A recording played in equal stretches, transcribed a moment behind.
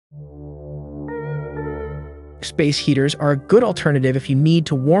space heaters are a good alternative if you need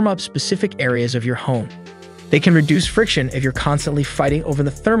to warm up specific areas of your home. They can reduce friction if you're constantly fighting over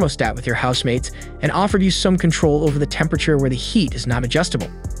the thermostat with your housemates and offer you some control over the temperature where the heat is not adjustable.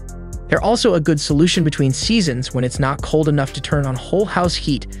 They're also a good solution between seasons when it's not cold enough to turn on whole house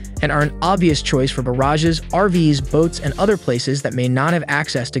heat and are an obvious choice for garages, RVs, boats, and other places that may not have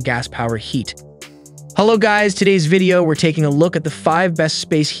access to gas-powered heat. Hello guys, today's video we're taking a look at the 5 best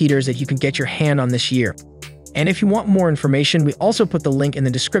space heaters that you can get your hand on this year. And if you want more information, we also put the link in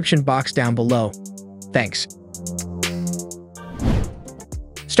the description box down below. Thanks.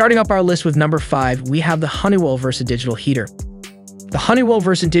 Starting up our list with number 5, we have the Honeywell VersaDigital heater. The Honeywell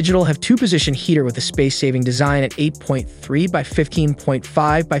VersaDigital have two-position heater with a space-saving design at 8.3 by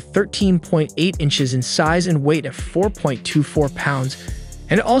 15.5 by 13.8 inches in size and weight at 4.24 pounds,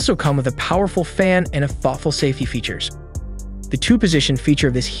 and it also comes with a powerful fan and thoughtful safety features. The two-position feature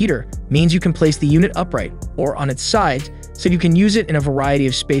of this heater means you can place the unit upright or on its side, so you can use it in a variety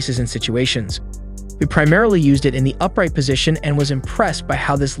of spaces and situations. We primarily used it in the upright position and was impressed by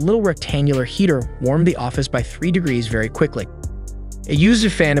how this little rectangular heater warmed the office by 3 degrees very quickly. It used a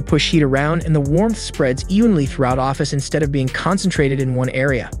fan to push heat around, and the warmth spreads evenly throughout office instead of being concentrated in one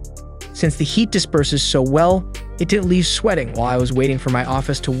area. Since the heat disperses so well, it didn't leave sweating while I was waiting for my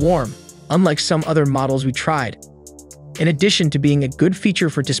office to warm, unlike some other models we tried. In addition to being a good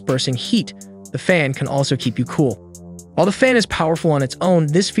feature for dispersing heat, the fan can also keep you cool. While the fan is powerful on its own,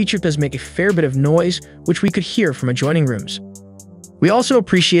 this feature does make a fair bit of noise, which we could hear from adjoining rooms. We also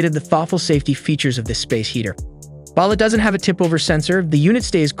appreciated the thoughtful safety features of this space heater. While it doesn't have a tip-over sensor, the unit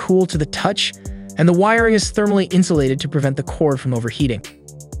stays cool to the touch, and the wiring is thermally insulated to prevent the cord from overheating.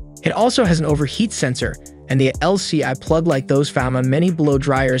 It also has an overheat sensor and the LCI plug like those found on many blow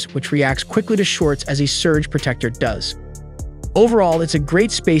dryers, which reacts quickly to shorts as a surge protector does. Overall, it's a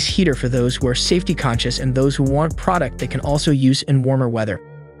great space heater for those who are safety conscious and those who want a product they can also use in warmer weather.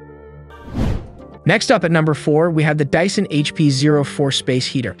 Next up at number 4, we have the Dyson HP04 space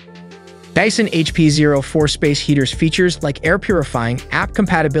heater. Dyson HP04 space heater's features like air purifying, app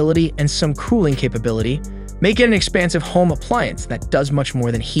compatibility, and some cooling capability make it an expansive home appliance that does much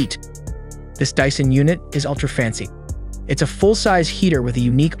more than heat. This Dyson unit is ultra fancy. It's a full-size heater with a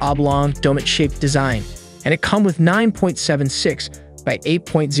unique oblong, donut-shaped design, and it comes with 9.76 by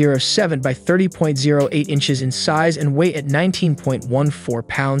 8.07 by 30.08 inches in size and weight at 19.14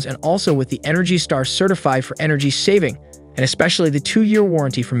 pounds, and also with the Energy Star certified for energy saving, and especially the 2-year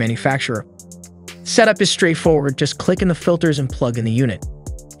warranty from manufacturer. Setup is straightforward, just click in the filters and plug in the unit.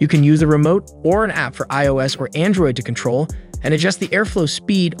 You can use the remote or an app for iOS or Android to control and adjust the airflow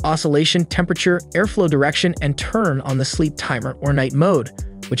speed, oscillation, temperature, airflow direction, and turn on the sleep timer or night mode,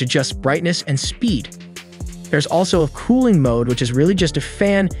 which adjusts brightness and speed. There's also a cooling mode, which is really just a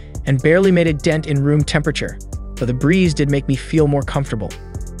fan and barely made a dent in room temperature, but the breeze did make me feel more comfortable.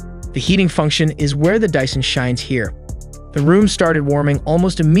 The heating function is where the Dyson shines here. The room started warming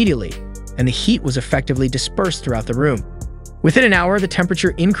almost immediately, and the heat was effectively dispersed throughout the room. Within an hour, the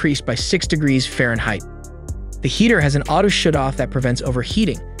temperature increased by 6 degrees Fahrenheit. The heater has an auto shut-off that prevents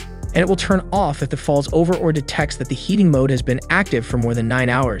overheating, and it will turn off if it falls over or detects that the heating mode has been active for more than 9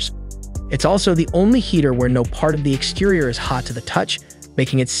 hours. It's also the only heater where no part of the exterior is hot to the touch,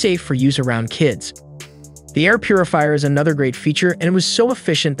 making it safe for use around kids. The air purifier is another great feature, and it was so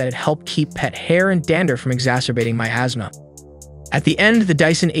efficient that it helped keep pet hair and dander from exacerbating my asthma. At the end, the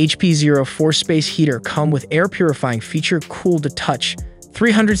Dyson HP04 space heater comes with air purifying feature, cool to touch,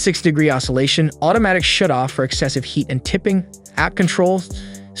 360-degree oscillation, automatic shut-off for excessive heat and tipping, app controls,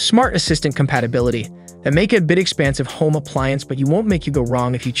 smart assistant compatibility that make it a bit expansive home appliance, but you won't make you go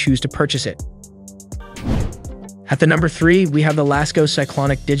wrong if you choose to purchase it. At the number 3, we have the Lasko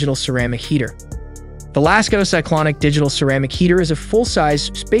Cyclonic Digital Ceramic Heater. The Lasko Cyclonic Digital Ceramic Heater is a full-size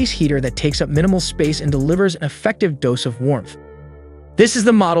space heater that takes up minimal space and delivers an effective dose of warmth. This is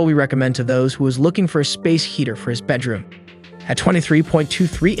the model we recommend to those who is looking for a space heater for his bedroom. At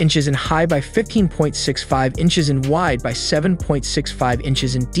 23.23 inches in high by 15.65 inches in wide by 7.65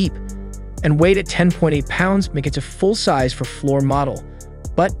 inches in deep, and weight at 10.8 pounds, make it a full size for floor model,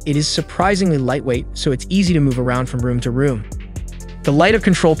 but it is surprisingly lightweight, so it's easy to move around from room to room. The light of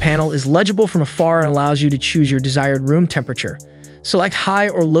control panel is legible from afar and allows you to choose your desired room temperature. Select high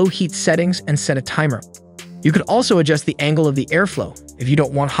or low heat settings and set a timer. You could also adjust the angle of the airflow if you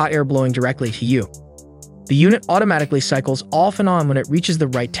don't want hot air blowing directly to you. The unit automatically cycles off and on when it reaches the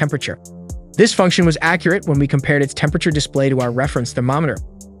right temperature. This function was accurate when we compared its temperature display to our reference thermometer.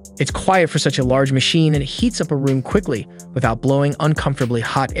 It's quiet for such a large machine, and it heats up a room quickly without blowing uncomfortably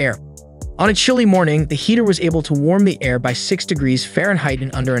hot air. On a chilly morning, the heater was able to warm the air by 6 degrees Fahrenheit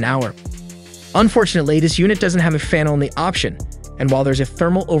in under an hour. Unfortunately, this unit doesn't have a fan-only option, and while there's a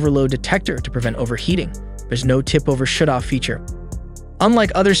thermal overload detector to prevent overheating, there's no tip-over shut-off feature.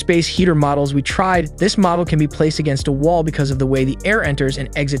 Unlike other space heater models we tried, this model can be placed against a wall because of the way the air enters and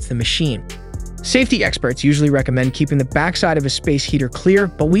exits the machine. Safety experts usually recommend keeping the backside of a space heater clear,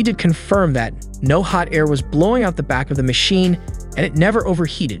 but we did confirm that no hot air was blowing out the back of the machine and it never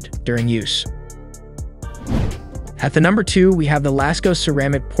overheated during use. At the number 2, we have the Lasko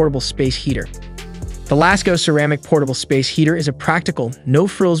Ceramic Portable Space Heater. The Lasko Ceramic Portable Space Heater is a practical,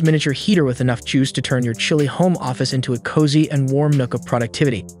 no-frills miniature heater with enough juice to turn your chilly home office into a cozy and warm nook of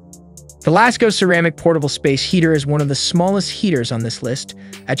productivity. The Lasko Ceramic Portable Space Heater is one of the smallest heaters on this list,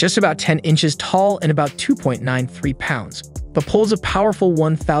 at just about 10 inches tall and about 2.93 pounds, but pulls a powerful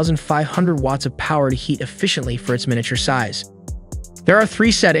 1,500 watts of power to heat efficiently for its miniature size. There are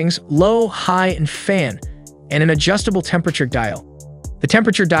 3 settings: low, high, and fan, and an adjustable temperature dial. The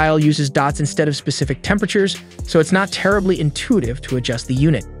temperature dial uses dots instead of specific temperatures, so it's not terribly intuitive to adjust the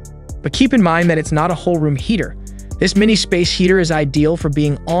unit. But keep in mind that it's not a whole room heater. This mini space heater is ideal for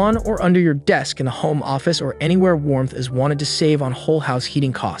being on or under your desk in the home office or anywhere warmth is wanted to save on whole house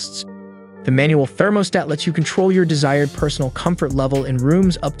heating costs. The manual thermostat lets you control your desired personal comfort level in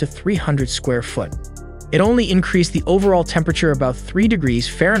rooms up to 300 square foot. It only increased the overall temperature about 3 degrees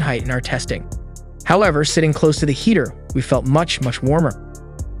Fahrenheit in our testing. However, sitting close to the heater, we felt much warmer.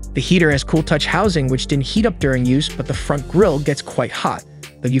 The heater has cool touch housing which didn't heat up during use, but the front grille gets quite hot,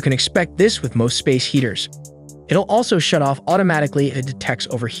 though you can expect this with most space heaters. It'll also shut off automatically if it detects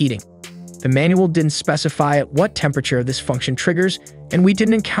overheating. The manual didn't specify at what temperature this function triggers, and we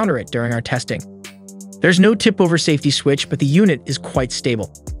didn't encounter it during our testing. There's no tip-over safety switch, but the unit is quite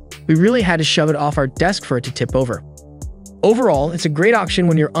stable. We really had to shove it off our desk for it to tip over. Overall, it's a great option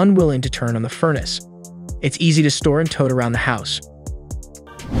when you're unwilling to turn on the furnace. It's easy to store and tote around the house.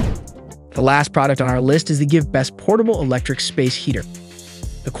 The last product on our list is the GiveBest Portable Electric Space Heater.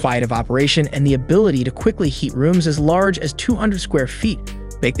 The quiet of operation and the ability to quickly heat rooms as large as 200 square feet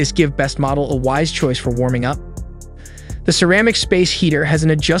make this GiveBest model a wise choice for warming up. The ceramic space heater has an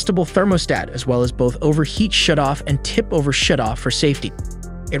adjustable thermostat as well as both overheat shutoff and tip-over shutoff for safety.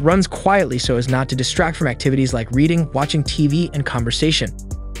 It runs quietly so as not to distract from activities like reading, watching TV, and conversation.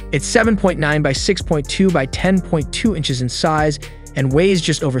 It's 7.9 by 6.2 by 10.2 inches in size and weighs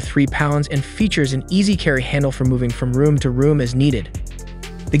just over 3 pounds and features an easy carry handle for moving from room to room as needed.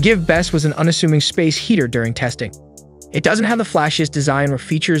 The GiveBest was an unassuming space heater during testing. It doesn't have the flashiest design or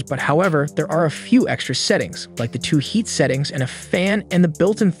features, but however, there are a few extra settings, like the 2 heat settings and a fan and the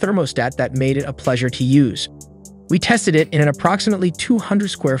built-in thermostat that made it a pleasure to use. We tested it in an approximately 200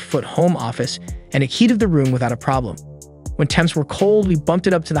 square foot home office, and it heated the room without a problem. When temps were cold, we bumped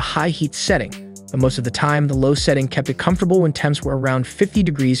it up to the high heat setting, but most of the time, the low setting kept it comfortable when temps were around 50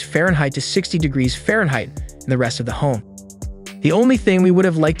 degrees Fahrenheit to 60 degrees Fahrenheit in the rest of the home. The only thing we would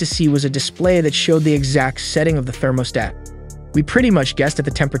have liked to see was a display that showed the exact setting of the thermostat. We pretty much guessed at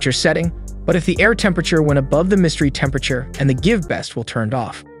the temperature setting, but if the air temperature went above the mystery temperature and the GiveBest will turned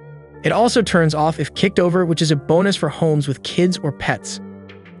off. It also turns off if kicked over, which is a bonus for homes with kids or pets.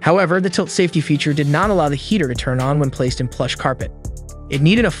 However, the tilt safety feature did not allow the heater to turn on when placed in plush carpet. It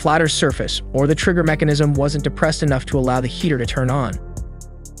needed a flatter surface, or the trigger mechanism wasn't depressed enough to allow the heater to turn on.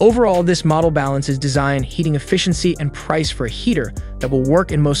 Overall, this model balances design, heating efficiency, and price for a heater that will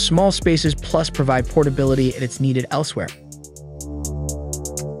work in most small spaces plus provide portability if it's needed elsewhere.